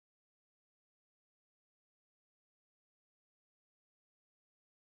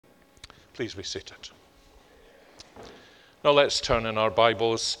Please be seated. Now let's turn in our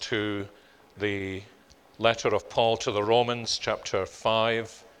Bibles to the letter of Paul to the Romans, chapter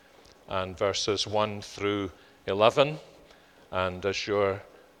 5, and verses 1 through 11. And as you're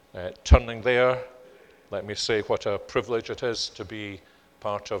turning there, let me say what a privilege it is to be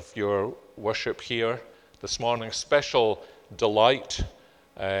part of your worship here this morning. Special delight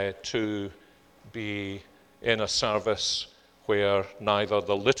to be in a service where neither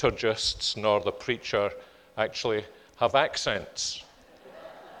the liturgists nor the preacher actually have accents.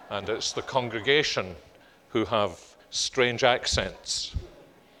 And it's the congregation who have strange accents.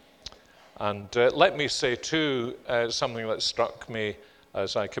 And let me say too, something that struck me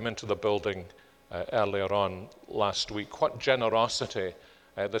as I came into the building earlier on last week, what generosity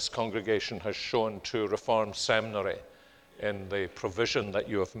this congregation has shown to Reformed Seminary in the provision that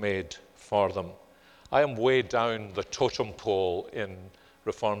you have made for them. I am way down the totem pole in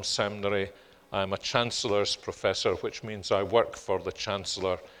Reformed Seminary. I'm a Chancellor's professor, which means I work for the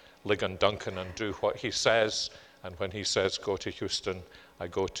Chancellor, Ligon Duncan, and do what he says. And when he says go to Houston, I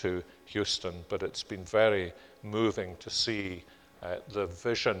go to Houston. But it's been very moving to see the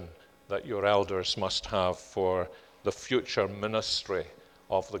vision that your elders must have for the future ministry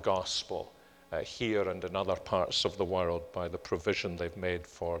of the gospel here and in other parts of the world by the provision they've made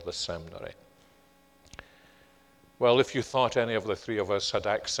for the seminary. Well, if you thought any of the three of us had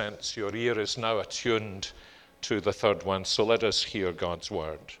accents, your ear is now attuned to the third one, so let us hear God's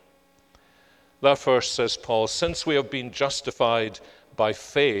word. Therefore, says Paul, since we have been justified by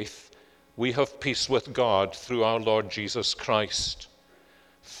faith, we have peace with God through our Lord Jesus Christ.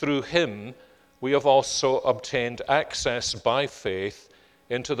 Through him, we have also obtained access by faith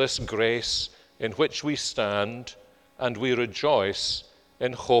into this grace in which we stand, and we rejoice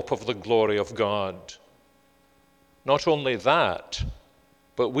in hope of the glory of God. Not only that,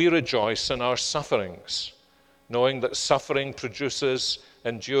 but we rejoice in our sufferings, knowing that suffering produces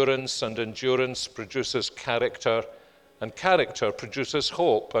endurance, and endurance produces character, and character produces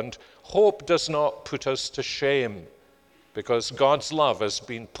hope. And hope does not put us to shame, because God's love has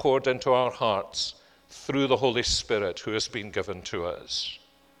been poured into our hearts through the Holy Spirit who has been given to us.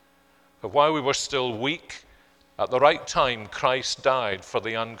 But while we were still weak, at the right time Christ died for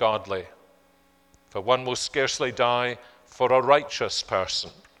the ungodly. For one will scarcely die for a righteous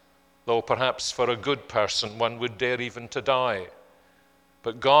person, though perhaps for a good person one would dare even to die.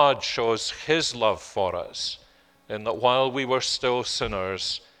 But God shows his love for us in that while we were still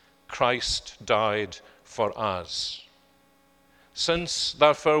sinners, Christ died for us. Since,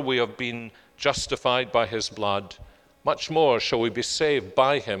 therefore, we have been justified by his blood, much more shall we be saved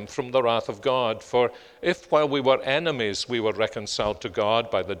by him from the wrath of God. For if while we were enemies we were reconciled to God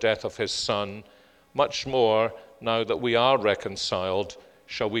by the death of his Son, much more, now that we are reconciled,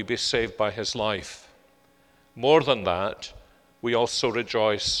 shall we be saved by his life. More than that, we also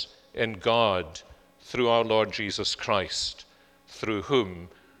rejoice in God through our Lord Jesus Christ, through whom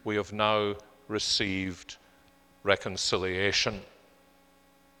we have now received reconciliation.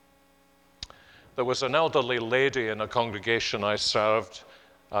 There was an elderly lady in a congregation I served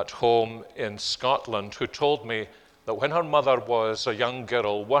at home in Scotland who told me that when her mother was a young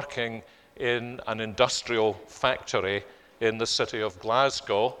girl working in an industrial factory in the city of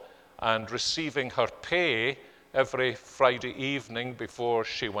Glasgow and receiving her pay every Friday evening before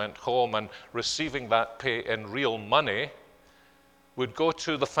she went home, and receiving that pay in real money, would go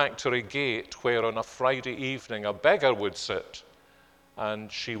to the factory gate where on a Friday evening a beggar would sit,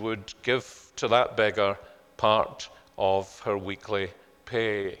 and she would give to that beggar part of her weekly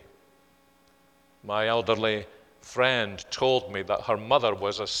pay. My elderly friend told me that her mother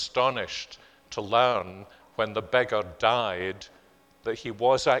was astonished to learn when the beggar died that he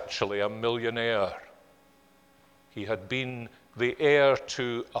was actually a millionaire. He had been the heir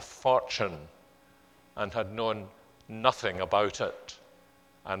to a fortune and had known nothing about it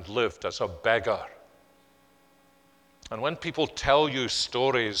and lived as a beggar. And when people tell you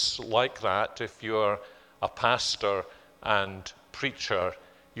stories like that, if you're a pastor and preacher,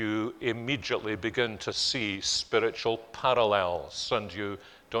 you immediately begin to see spiritual parallels, and you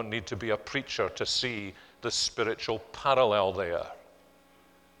don't need to be a preacher to see the spiritual parallel there.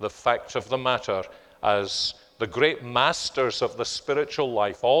 The fact of the matter, as the great masters of the spiritual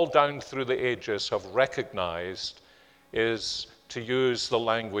life all down through the ages have recognized, is, to use the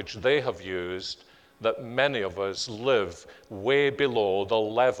language they have used, that many of us live way below the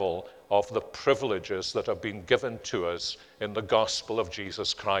level of the privileges that have been given to us in the gospel of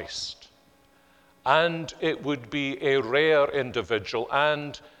Jesus Christ. And it would be a rare individual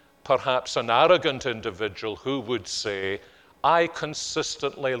and perhaps an arrogant individual who would say, I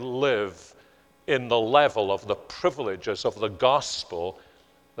consistently live in the level of the privileges of the gospel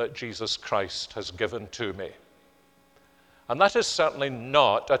that Jesus Christ has given to me. And that is certainly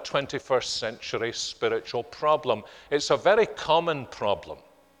not a 21st century spiritual problem. It's a very common problem,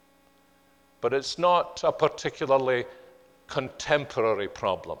 but it's not a particularly contemporary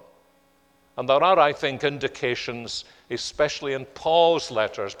problem. And there are, I think, indications, especially in Paul's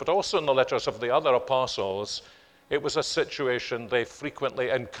letters, but also in the letters of the other apostles, it was a situation they frequently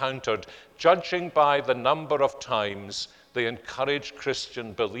encountered, judging by the number of times they encouraged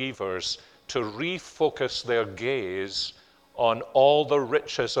Christian believers to refocus their gaze on all the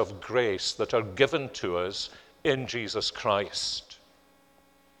riches of grace that are given to us in Jesus Christ.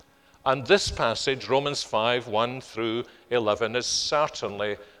 And this passage, Romans 5, 1 through 11, is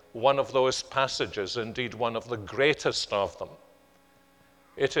certainly one of those passages, indeed one of the greatest of them.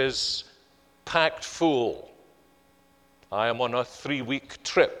 It is packed full. I am on a 3-week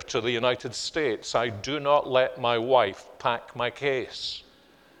trip to the United States. I do not let my wife pack my case,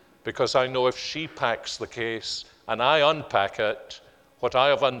 because I know if she packs the case and I unpack it, what I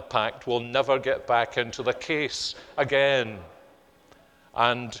have unpacked will never get back into the case again.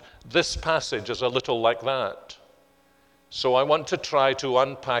 And this passage is a little like that. So I want to try to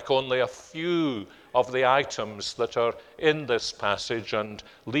unpack only a few of the items that are in this passage and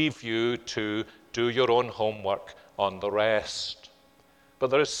leave you to do your own homework on the rest. But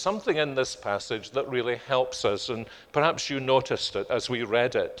there is something in this passage that really helps us, and perhaps you noticed it as we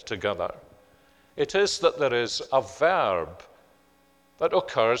read it together. It is that there is a verb that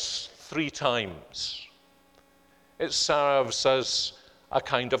occurs 3 times. It serves as a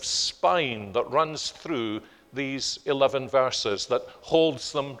kind of spine that runs through these 11 verses that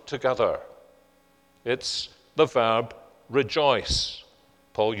holds them together. It's the verb rejoice.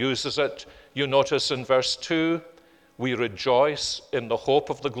 Paul uses it. You notice in verse 2, we rejoice in the hope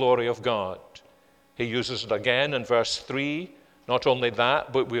of the glory of God. He uses it again in verse 3. Not only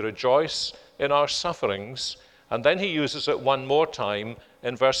that, but we rejoice in our sufferings. And then he uses it one more time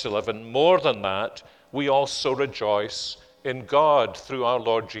in verse 11. More than that, we also rejoice in God through our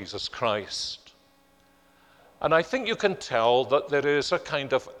Lord Jesus Christ. And I think you can tell that there is a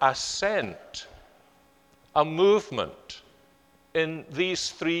kind of assent, a movement in these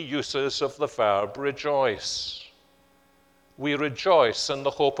 3 uses of the verb rejoice. We rejoice in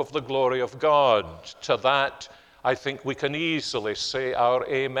the hope of the glory of God. To that, I think we can easily say our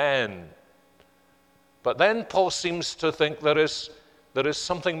amen. But then Paul seems to think there is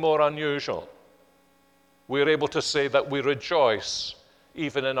something more unusual. We're able to say that we rejoice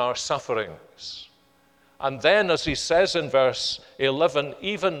even in our sufferings. And then, as he says in verse 11,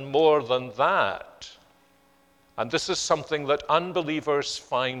 even more than that. And this is something that unbelievers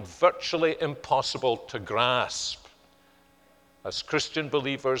find virtually impossible to grasp. As Christian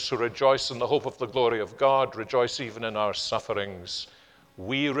believers who rejoice in the hope of the glory of God, rejoice even in our sufferings,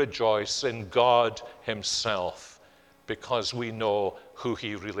 we rejoice in God himself because we know who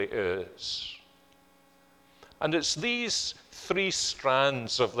he really is. And it's these 3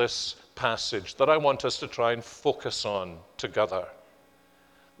 strands of this passage that I want us to try and focus on together.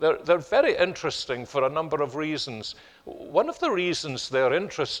 They're very interesting for a number of reasons. One of the reasons they're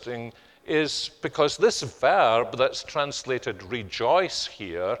interesting is because this verb that's translated rejoice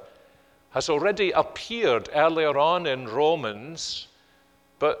here has already appeared earlier on in Romans,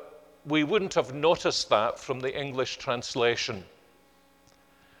 but we wouldn't have noticed that from the English translation.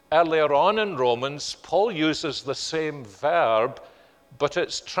 Earlier on in Romans, Paul uses the same verb, but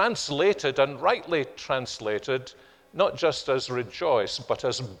it's translated, and rightly translated, not just as rejoice, but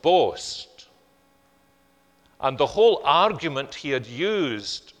as boast. And the whole argument he had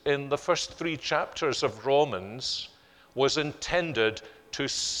used in the first 3 chapters of Romans was intended to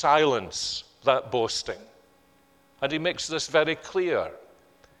silence that boasting. And he makes this very clear.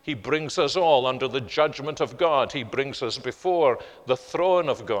 He brings us all under the judgment of God. He brings us before the throne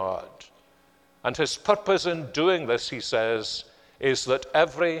of God. And his purpose in doing this, he says, is that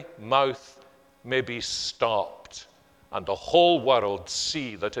every mouth may be stopped and the whole world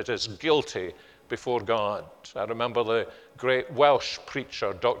see that it is guilty before God. I remember the great Welsh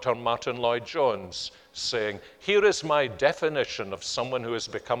preacher, Dr. Martin Lloyd-Jones, saying, here is my definition of someone who has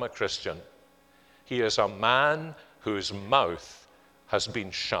become a Christian. He is a man whose mouth has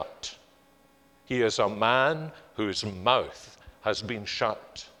been shut. He is a man whose mouth has been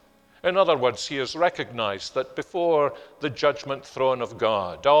shut. In other words, he has recognized that before the judgment throne of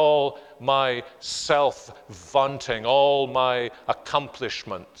God, all my self-vaunting, all my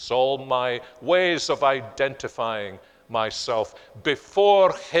accomplishments, all my ways of identifying myself,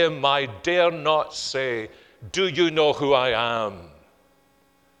 before him I dare not say, do you know who I am?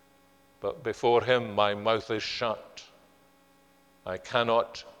 But before him my mouth is shut. I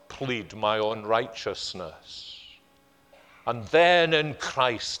cannot plead my own righteousness. And then in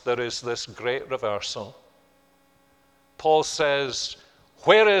Christ there is this great reversal. Paul says,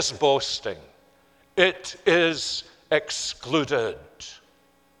 where is boasting? It is excluded.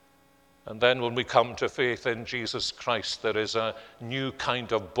 And then when we come to faith in Jesus Christ, there is a new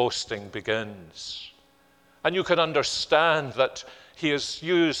kind of boasting begins. And you can understand that he has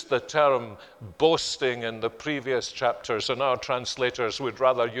used the term boasting in the previous chapters, and our translators would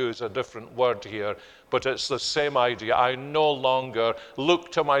rather use a different word here, but it's the same idea. I no longer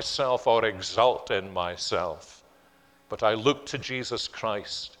look to myself or exult in myself, but I look to Jesus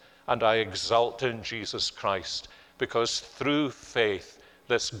Christ, and I exult in Jesus Christ, because through faith,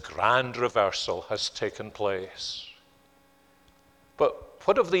 this grand reversal has taken place. But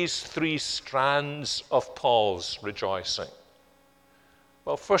what of these three strands of Paul's rejoicing?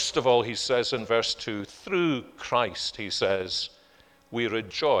 Well, first of all, he says in verse 2, through Christ, he says, we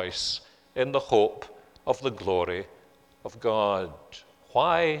rejoice in the hope of the glory of God.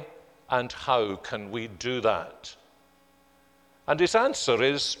 Why and how can we do that? And his answer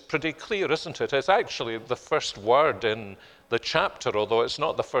is pretty clear, isn't it? It's actually the first word in the chapter, although it's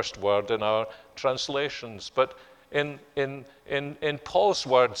not the first word in our translations. But in Paul's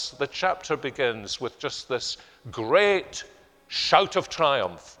words, the chapter begins with just this great shout of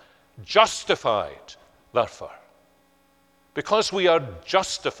triumph. Justified, therefore. Because we are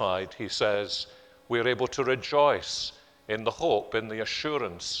justified, he says, we are able to rejoice in the hope, in the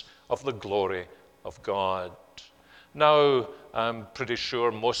assurance of the glory of God. Now, I'm pretty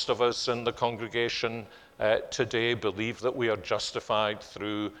sure most of us in the congregation today believe that we are justified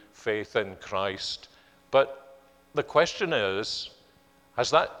through faith in Christ. But the question is,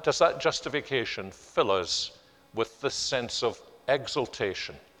 does that justification fill us with the sense of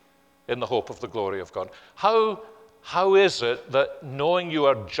exultation in the hope of the glory of God? How is it that knowing you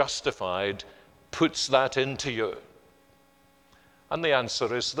are justified puts that into you? And the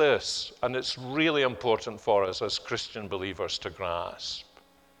answer is this, and it's really important for us as Christian believers to grasp.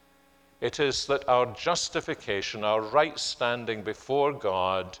 It is that our justification, our right standing before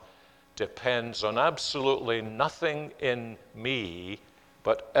God, depends on absolutely nothing in me,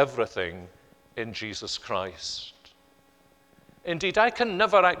 but everything in Jesus Christ. Indeed, I can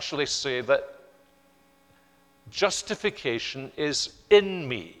never actually say that justification is in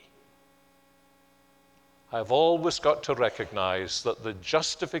me. I've always got to recognize that the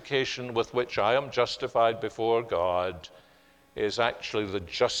justification with which I am justified before God is actually the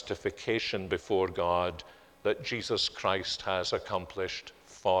justification before God that Jesus Christ has accomplished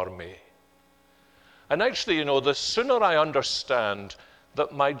for me. And actually, the sooner I understand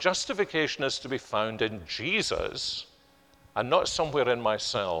that my justification is to be found in Jesus and not somewhere in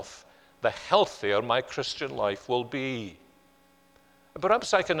myself, the healthier my Christian life will be.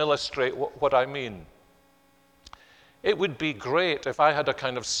 Perhaps I can illustrate what I mean. It would be great if I had a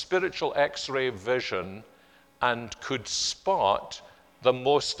kind of spiritual X-ray vision and could spot the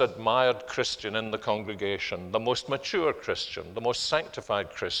most admired Christian in the congregation, the most mature Christian, the most sanctified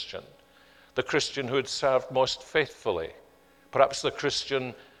Christian, the Christian who had served most faithfully, perhaps the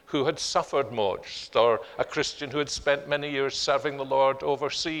Christian who had suffered most, or a Christian who had spent many years serving the Lord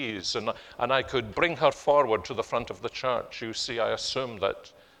overseas, and I could bring her forward to the front of the church. You see, I assume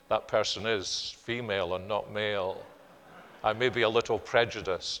that that person is female and not male. I may be a little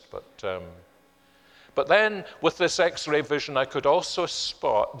prejudiced, but then with this X-ray vision, I could also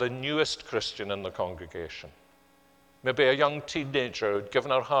spot the newest Christian in the congregation. Maybe a young teenager who'd given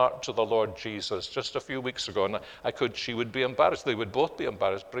her heart to the Lord Jesus just a few weeks ago, and she would be embarrassed. They would both be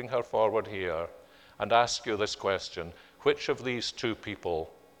embarrassed. Bring her forward here and ask you this question: which of these two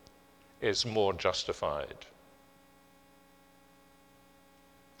people is more justified?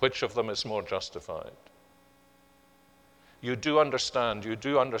 Which of them is more justified? You do understand,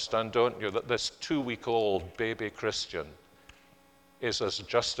 don't you, that this 2-week-old baby Christian is as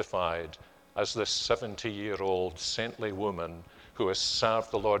justified as this 70-year-old saintly woman who has served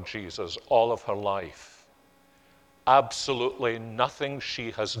the Lord Jesus all of her life. Absolutely nothing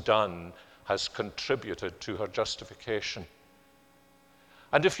she has done has contributed to her justification.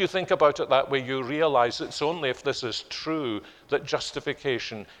 And if you think about it that way, you realize it's only if this is true that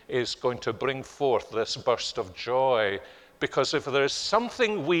justification is going to bring forth this burst of joy. Because if there is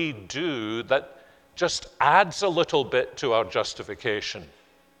something we do that just adds a little bit to our justification,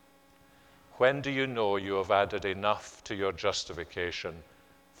 when do you know you have added enough to your justification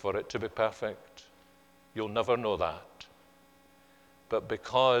for it to be perfect? You'll never know that. but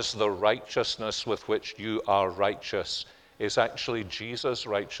because the righteousness with which you are righteous is actually Jesus'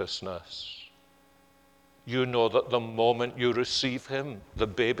 righteousness. You know that the moment you receive him, the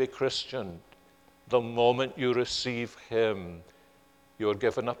baby Christian, the moment you receive him, you're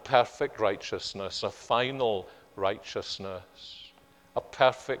given a perfect righteousness, a final righteousness, a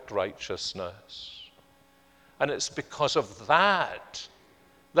perfect righteousness. And it's because of that,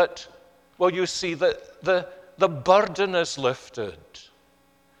 well, you see, that the burden is lifted.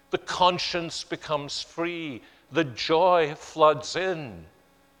 The conscience becomes free. The joy floods in.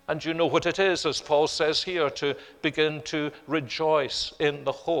 And you know what it is, as Paul says here, to begin to rejoice in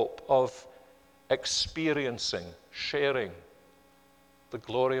the hope of experiencing, sharing the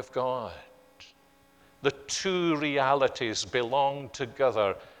glory of God. The two realities belong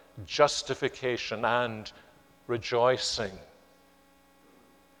together, justification and rejoicing.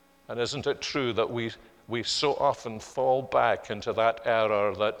 And isn't it true that we so often fall back into that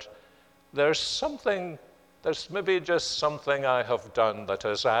error that there's maybe just something I have done that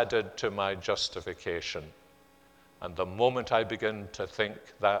has added to my justification. And the moment I begin to think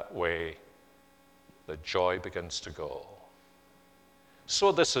that way, the joy begins to go.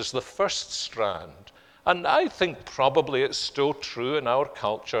 So this is the first strand. And I think probably it's still true in our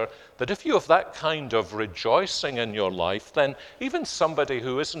culture that if you have that kind of rejoicing in your life, then even somebody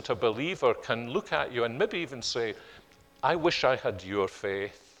who isn't a believer can look at you and maybe even say, I wish I had your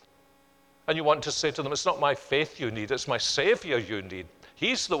faith. And you want to say to them, it's not my faith you need, it's my Savior you need.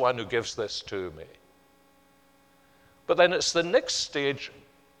 He's the one who gives this to me. But then it's the next stage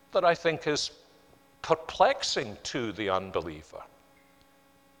that I think is perplexing to the unbeliever.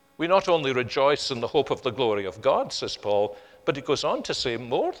 We not only rejoice in the hope of the glory of God, says Paul, but he goes on to say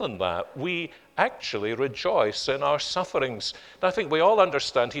more than that. We actually rejoice in our sufferings. And I think we all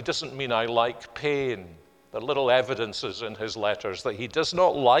understand he doesn't mean I like pain. There are little evidences in his letters that he does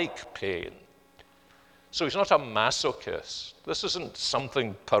not like pain. So he's not a masochist. This isn't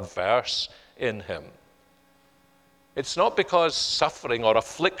something perverse in him. It's not because suffering or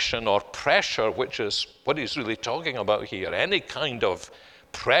affliction or pressure, which is what he's really talking about here, any kind of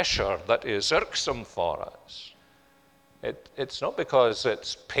pressure that is irksome for us. It's not because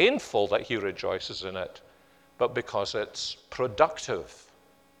it's painful that he rejoices in it, but because it's productive.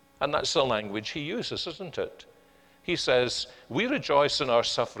 And that's the language he uses, isn't it? He says, we rejoice in our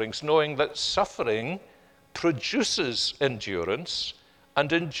sufferings, knowing that suffering produces endurance,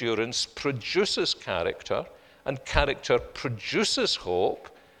 and endurance produces character, and character produces hope,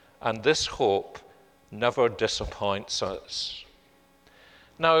 and this hope never disappoints us.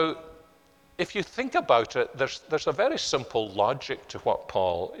 Now, if you think about it, there's a very simple logic to what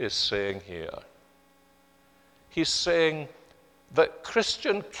Paul is saying here. He's saying that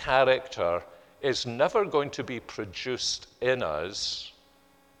Christian character is never going to be produced in us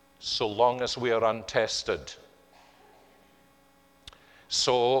so long as we are untested.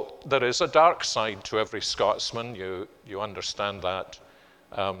 So there is a dark side to every Scotsman, you understand that.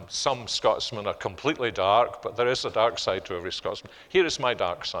 Some Scotsmen are completely dark, but there is a dark side to every Scotsman. Here is my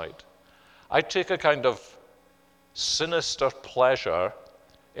dark side. I take a kind of sinister pleasure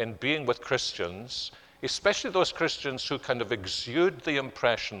in being with Christians, especially those Christians who kind of exude the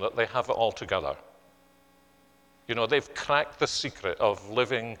impression that they have it all together. You know, they've cracked the secret of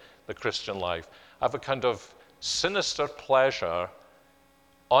living the Christian life. I have a kind of sinister pleasure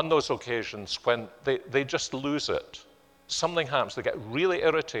on those occasions when they just lose it. Something happens, they get really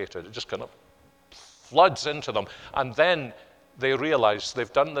irritated, it just kind of floods into them, and then they realize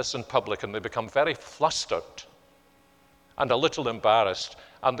they've done this in public and they become very flustered and a little embarrassed,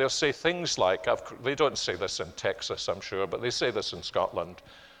 and they'll say things like, they don't say this in Texas, I'm sure, but they say this in Scotland,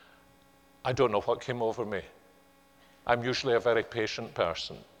 I don't know what came over me. I'm usually a very patient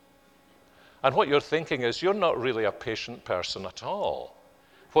person. And what you're thinking is, you're not really a patient person at all.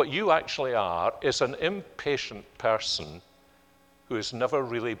 What you actually are is an impatient person who has never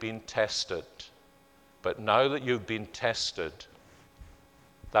really been tested. But now that you've been tested,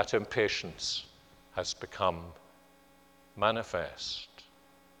 that impatience has become manifest.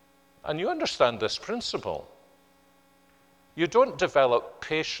 And you understand this principle. You don't develop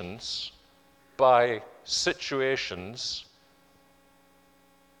patience by situations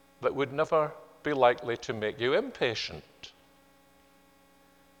that would never be likely to make you impatient.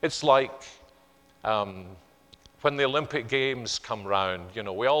 It's like when the Olympic Games come round, you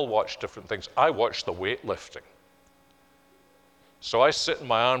know, we all watch different things. I watch the weightlifting. So I sit in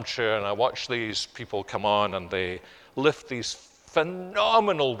my armchair and I watch these people come on and they lift these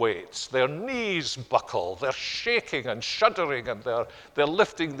phenomenal weights. Their knees buckle, they're shaking and shuddering, and they're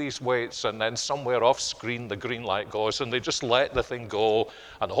lifting these weights, and then somewhere off screen the green light goes, and they just let the thing go,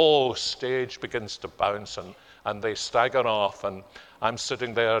 and the whole stage begins to bounce, and they stagger off, and I'm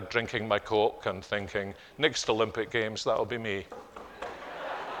sitting there drinking my Coke and thinking, next Olympic Games, that'll be me.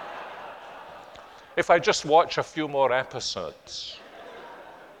 If I just watch a few more episodes.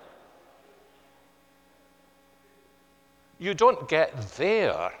 You don't get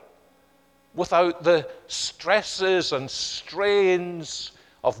there without the stresses and strains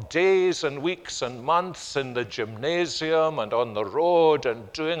of days and weeks and months in the gymnasium and on the road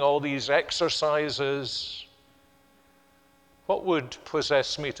and doing all these exercises. What would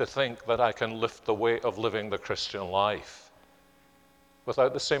possess me to think that I can lift the weight of living the Christian life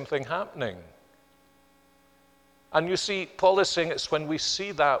without the same thing happening? And you see, Paul is saying it's when we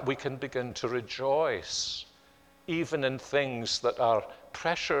see that we can begin to rejoice, even in things that are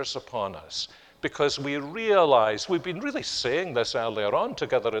pressures upon us, because we realize, we've been really saying this earlier on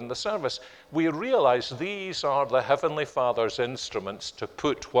together in the service, we realize these are the Heavenly Father's instruments to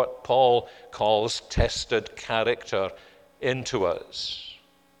put what Paul calls tested character into us.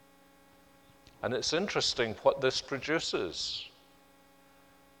 And it's interesting what this produces.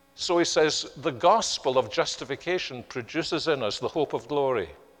 So he says, the gospel of justification produces in us the hope of glory.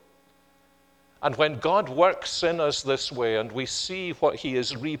 And when God works in us this way and we see what he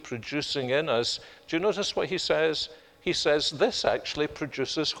is reproducing in us, do you notice what he says? He says this actually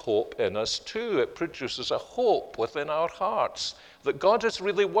produces hope in us too. It produces a hope within our hearts that God is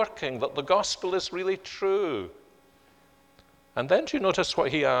really working, that the gospel is really true. And then do you notice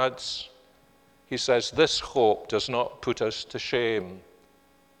what he adds? He says this hope does not put us to shame,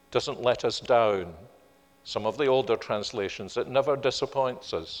 doesn't let us down. Some of the older translations, it never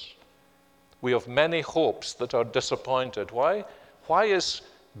disappoints us. We have many hopes that are disappointed. Why? Why is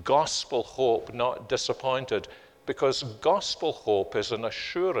gospel hope not disappointed? Because gospel hope is an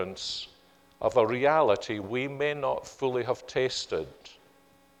assurance of a reality we may not fully have tasted,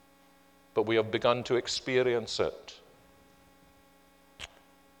 but we have begun to experience it.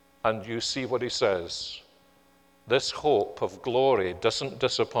 And you see what he says. This hope of glory doesn't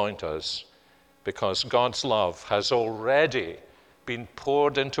disappoint us because God's love has already been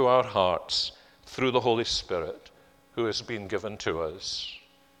poured into our hearts through the Holy Spirit who has been given to us.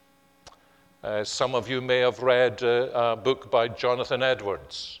 Some of you may have read a book by Jonathan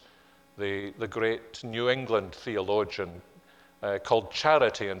Edwards, the great New England theologian, called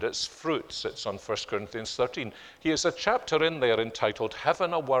Charity and Its Fruits. It's on 1 Corinthians 13. He has a chapter in there entitled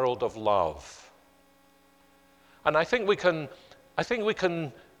Heaven, a World of Love. And I think we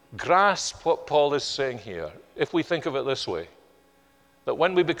can grasp what Paul is saying here if we think of it this way, that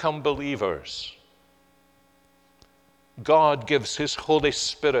when we become believers, God gives his Holy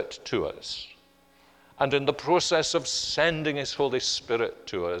Spirit to us. And in the process of sending his Holy Spirit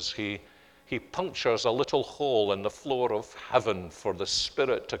to us, he punctures a little hole in the floor of heaven for the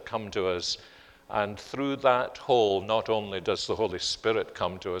Spirit to come to us. And through that hole, not only does the Holy Spirit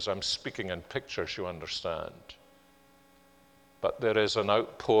come to us, I'm speaking in pictures, you understand, but there is an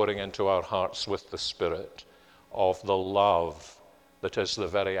outpouring into our hearts with the Spirit of the love that is the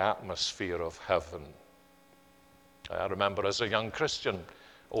very atmosphere of heaven. I remember as a young Christian,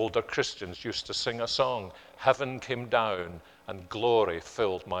 older Christians used to sing a song, heaven came down and glory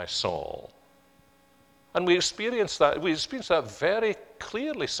filled my soul. And we experience that very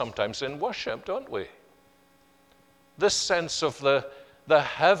clearly sometimes in worship, don't we? This sense of the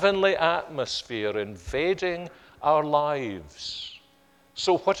heavenly atmosphere invading our lives.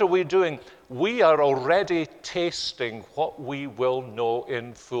 So what are we doing? We are already tasting what we will know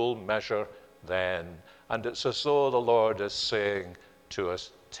in full measure then. And it's as though the Lord is saying to us,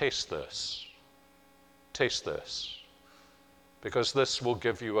 taste this. Taste this. Because this will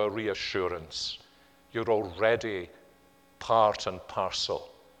give you a reassurance. You're already part and parcel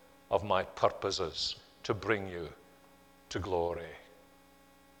of my purposes to bring you to glory.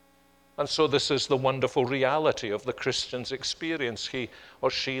 And so this is the wonderful reality of the Christian's experience. He or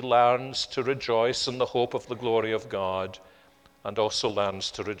she learns to rejoice in the hope of the glory of God and also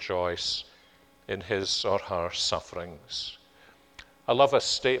learns to rejoice in his or her sufferings. I love a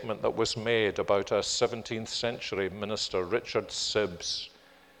statement that was made about a 17th century minister, Richard Sibbes.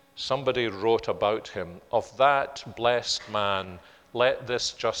 Somebody wrote about him, of that blessed man, let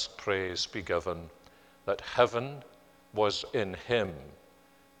this just praise be given, that heaven was in him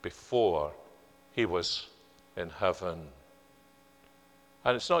before he was in heaven.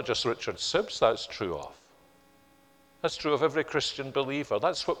 And it's not just Richard Sibbes that's true of. That's true of every Christian believer.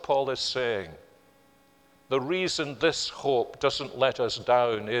 That's what Paul is saying. The reason this hope doesn't let us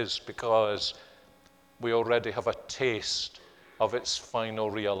down is because we already have a taste of its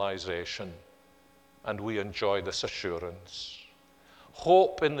final realization, and we enjoy this assurance.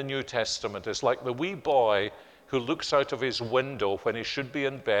 Hope in the New Testament is like the wee boy who looks out of his window when he should be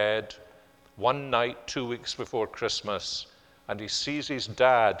in bed one night 2 weeks before Christmas, and he sees his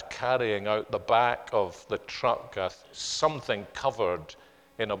dad carrying out the back of the truck something covered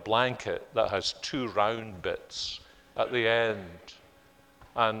in a blanket that has 2 round bits at the end.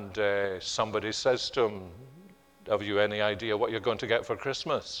 And somebody says to him, "Have you any idea what you're going to get for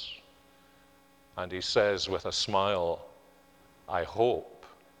Christmas?" And he says with a smile, "I hope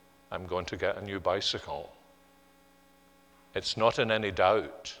I'm going to get a new bicycle." It's not in any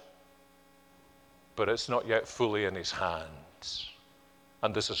doubt, but it's not yet fully in his hands.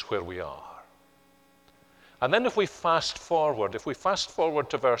 And this is where we are. And then if we fast forward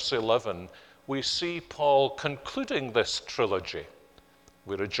to verse 11, we see Paul concluding this trilogy.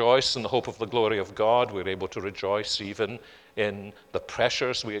 We rejoice in the hope of the glory of God. We're able to rejoice even in the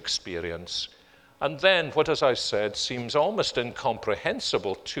pressures we experience. And then, what, as I said, seems almost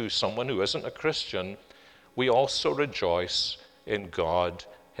incomprehensible to someone who isn't a Christian, we also rejoice in God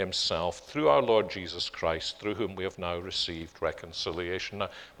himself through our Lord Jesus Christ, through whom we have now received reconciliation. Now,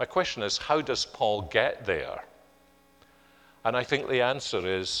 my question is, how does Paul get there? And I think the answer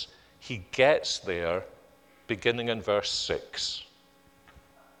is, he gets there beginning in verse 6.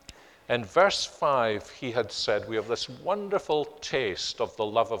 In verse 5, he had said, we have this wonderful taste of the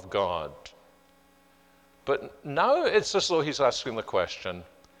love of God. But now it's as though he's asking the question,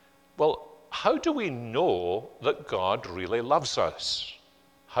 well, how do we know that God really loves us?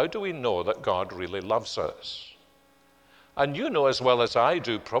 How do we know that God really loves us? And you know as well as I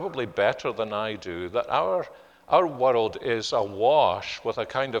do, probably better than I do, that our world is awash with a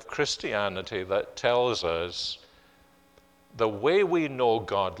kind of Christianity that tells us the way we know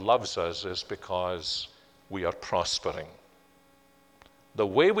God loves us is because we are prospering. The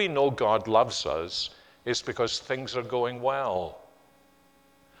way we know God loves us is because things are going well.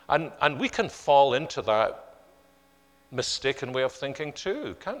 And we can fall into that mistaken way of thinking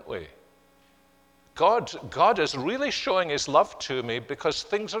too, can't we? God is really showing his love to me because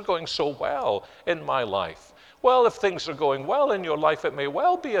things are going so well in my life. Well, if things are going well in your life, it may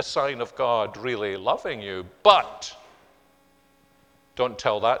well be a sign of God really loving you, but don't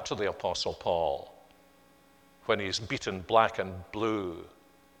tell that to the Apostle Paul when he's beaten black and blue,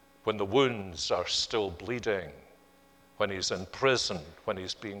 when the wounds are still bleeding, when he's in prison, when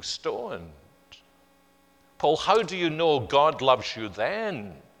he's being stoned. Paul, how do you know God loves you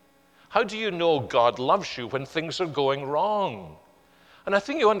then? How do you know God loves you when things are going wrong? And I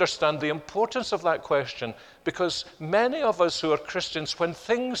think you understand the importance of that question, because many of us who are Christians, when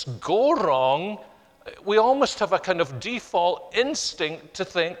things go wrong, we almost have a kind of default instinct to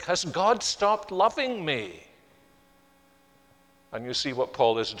think, has God stopped loving me? And you see what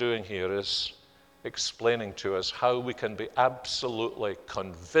Paul is doing here is explaining to us how we can be absolutely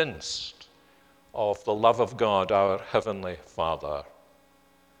convinced of the love of God, our Heavenly Father.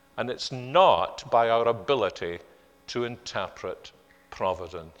 And it's not by our ability to interpret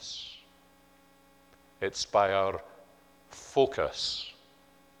providence. It's by our focus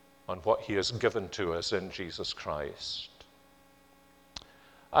on what he has given to us in Jesus Christ.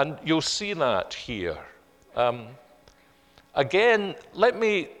 And you'll see that here. Again, let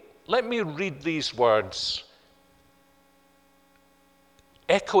me read these words,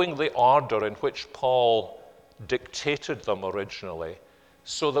 echoing the order in which Paul dictated them originally,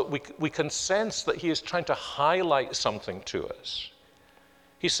 so that we can sense that he is trying to highlight something to us.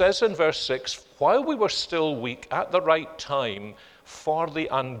 He says in verse 6, while we were still weak, at the right time, for the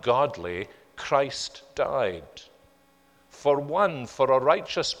ungodly, Christ died. For a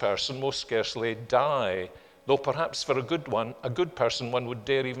righteous person will scarcely die, though perhaps for a good person, one would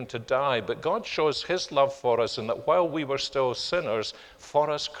dare even to die. But God shows his love for us in that while we were still sinners,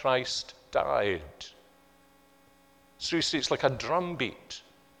 for us Christ died. So you see, it's like a drumbeat.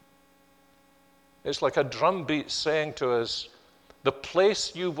 It's like a drumbeat saying to us, the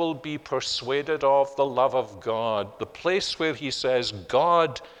place you will be persuaded of the love of God, the place where he says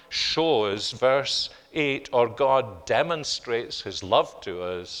God shows, verse 8, or God demonstrates his love to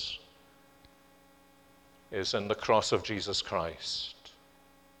us, is in the cross of Jesus Christ.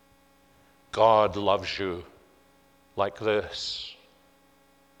 God loves you like this.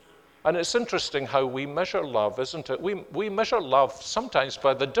 And it's interesting how we measure love, isn't it? We measure love sometimes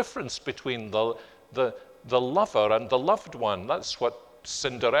by the difference between the lover and the loved one. That's what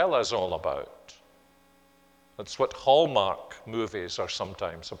Cinderella is all about. That's what Hallmark movies are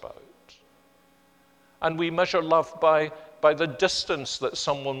sometimes about. And we measure love by the distance that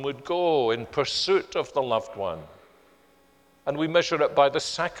someone would go in pursuit of the loved one. And we measure it by the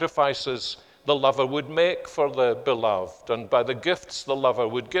sacrifices the lover would make for the beloved, and by the gifts the lover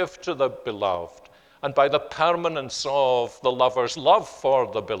would give to the beloved, and by the permanence of the lover's love for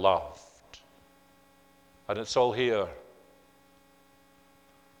the beloved. And it's all here.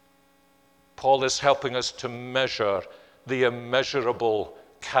 Paul is helping us to measure the immeasurable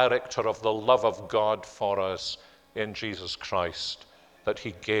character of the love of God for us in Jesus Christ, that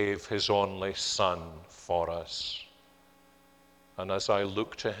he gave his only Son for us. And as I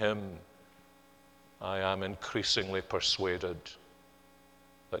look to him, I am increasingly persuaded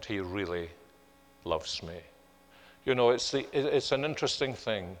that he really loves me. You know, it's an interesting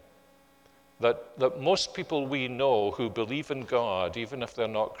thing that most people we know who believe in God, even if they're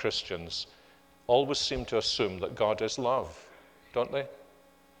not Christians, always seem to assume that God is love, don't they?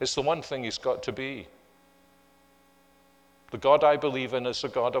 It's the one thing he's got to be. The God I believe in is a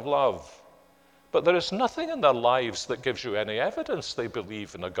God of love. But there is nothing in their lives that gives you any evidence they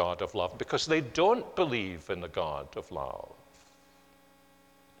believe in a God of love, because they don't believe in a God of love.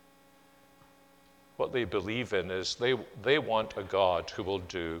 What they believe in is they want a God who will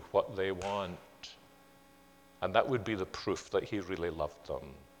do what they want. And that would be the proof that he really loved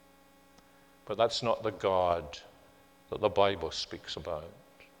them. But that's not the God that the Bible speaks about.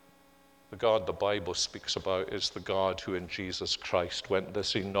 The God the Bible speaks about is the God who in Jesus Christ went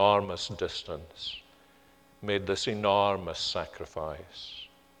this enormous distance, made this enormous sacrifice,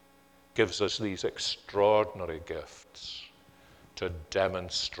 gives us these extraordinary gifts to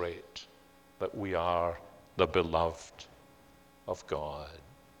demonstrate that we are the beloved of God.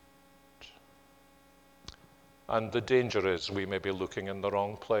 And the danger is we may be looking in the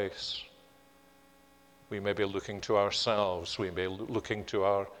wrong place. We may be looking to ourselves. We may be looking to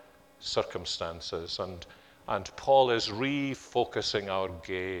our circumstances. And Paul is refocusing our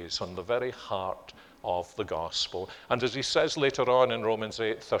gaze on the very heart of the gospel. And as he says later on in Romans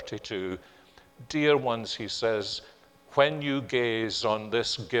 8:32, dear ones, he says, when you gaze on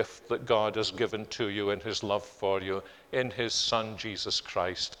this gift that God has given to you in his love for you, in his Son Jesus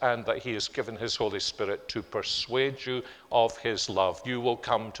Christ, and that he has given his Holy Spirit to persuade you of his love, you will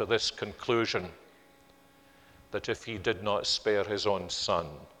come to this conclusion, that if he did not spare his own Son,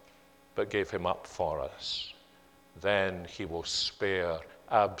 but gave him up for us, then he will spare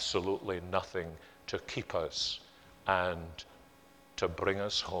absolutely nothing to keep us and to bring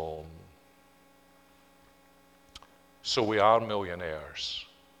us home. So we are millionaires,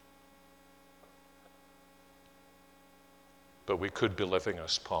 but we could be living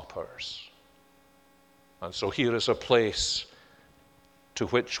as paupers. And so here is a place to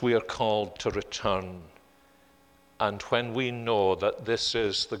which we are called to return. And when we know that this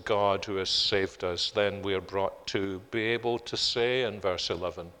is the God who has saved us, then we are brought to be able to say in verse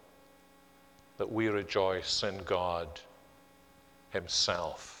 11 that we rejoice in God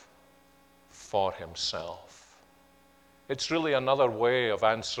himself, for himself. It's really another way of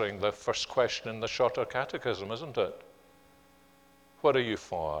answering the first question in the Shorter Catechism, isn't it? What are you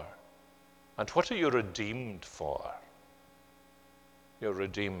for? And what are you redeemed for? You're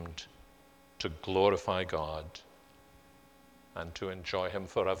redeemed to glorify God and to enjoy him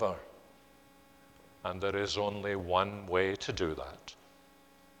forever. And there is only one way to do that,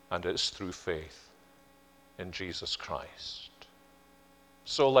 and it's through faith in Jesus Christ.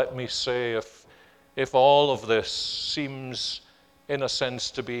 So let me say, if all of this seems in a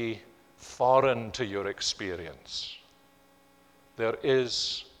sense to be foreign to your experience, there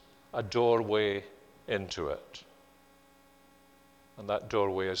is a doorway into it. And that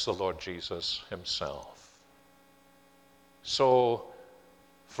doorway is the Lord Jesus himself. So,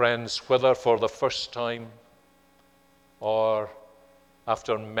 friends, whether for the first time or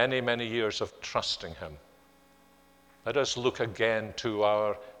after many, many years of trusting him, let us look again to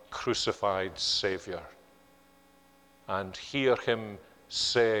our crucified Savior and hear him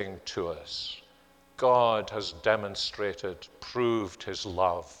saying to us, God has demonstrated, proved his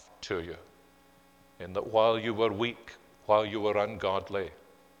love to you, in that while you were weak, while you were ungodly,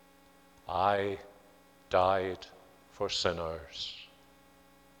 I died for sinners,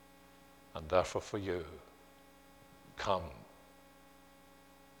 and therefore for you. Come,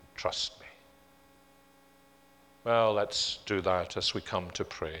 trust me. Well, let's do that as we come to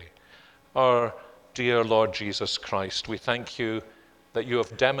pray. Our dear Lord Jesus Christ, we thank you that you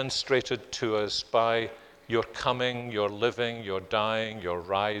have demonstrated to us by your coming, your living, your dying, your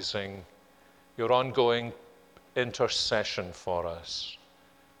rising, your ongoing intercession for us.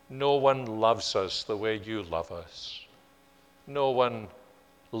 No one loves us the way you love us. No one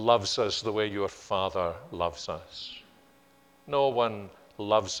loves us the way your Father loves us. No one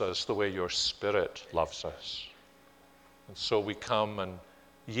loves us the way your Spirit loves us. And so we come and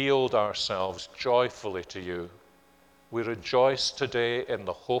yield ourselves joyfully to you. We rejoice today in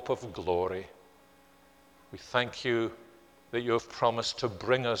the hope of glory. We thank you that you have promised to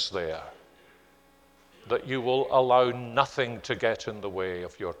bring us there, that you will allow nothing to get in the way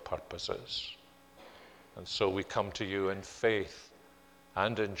of your purposes. And so we come to you in faith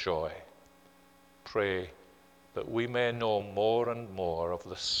and in joy. Pray that we may know more and more of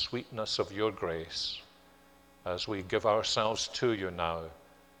the sweetness of your grace as we give ourselves to you now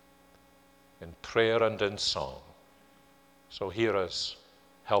in prayer and in song. So hear us,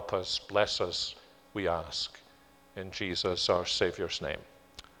 help us, bless us, we ask, in Jesus our Savior's name.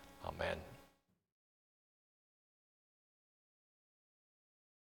 Amen.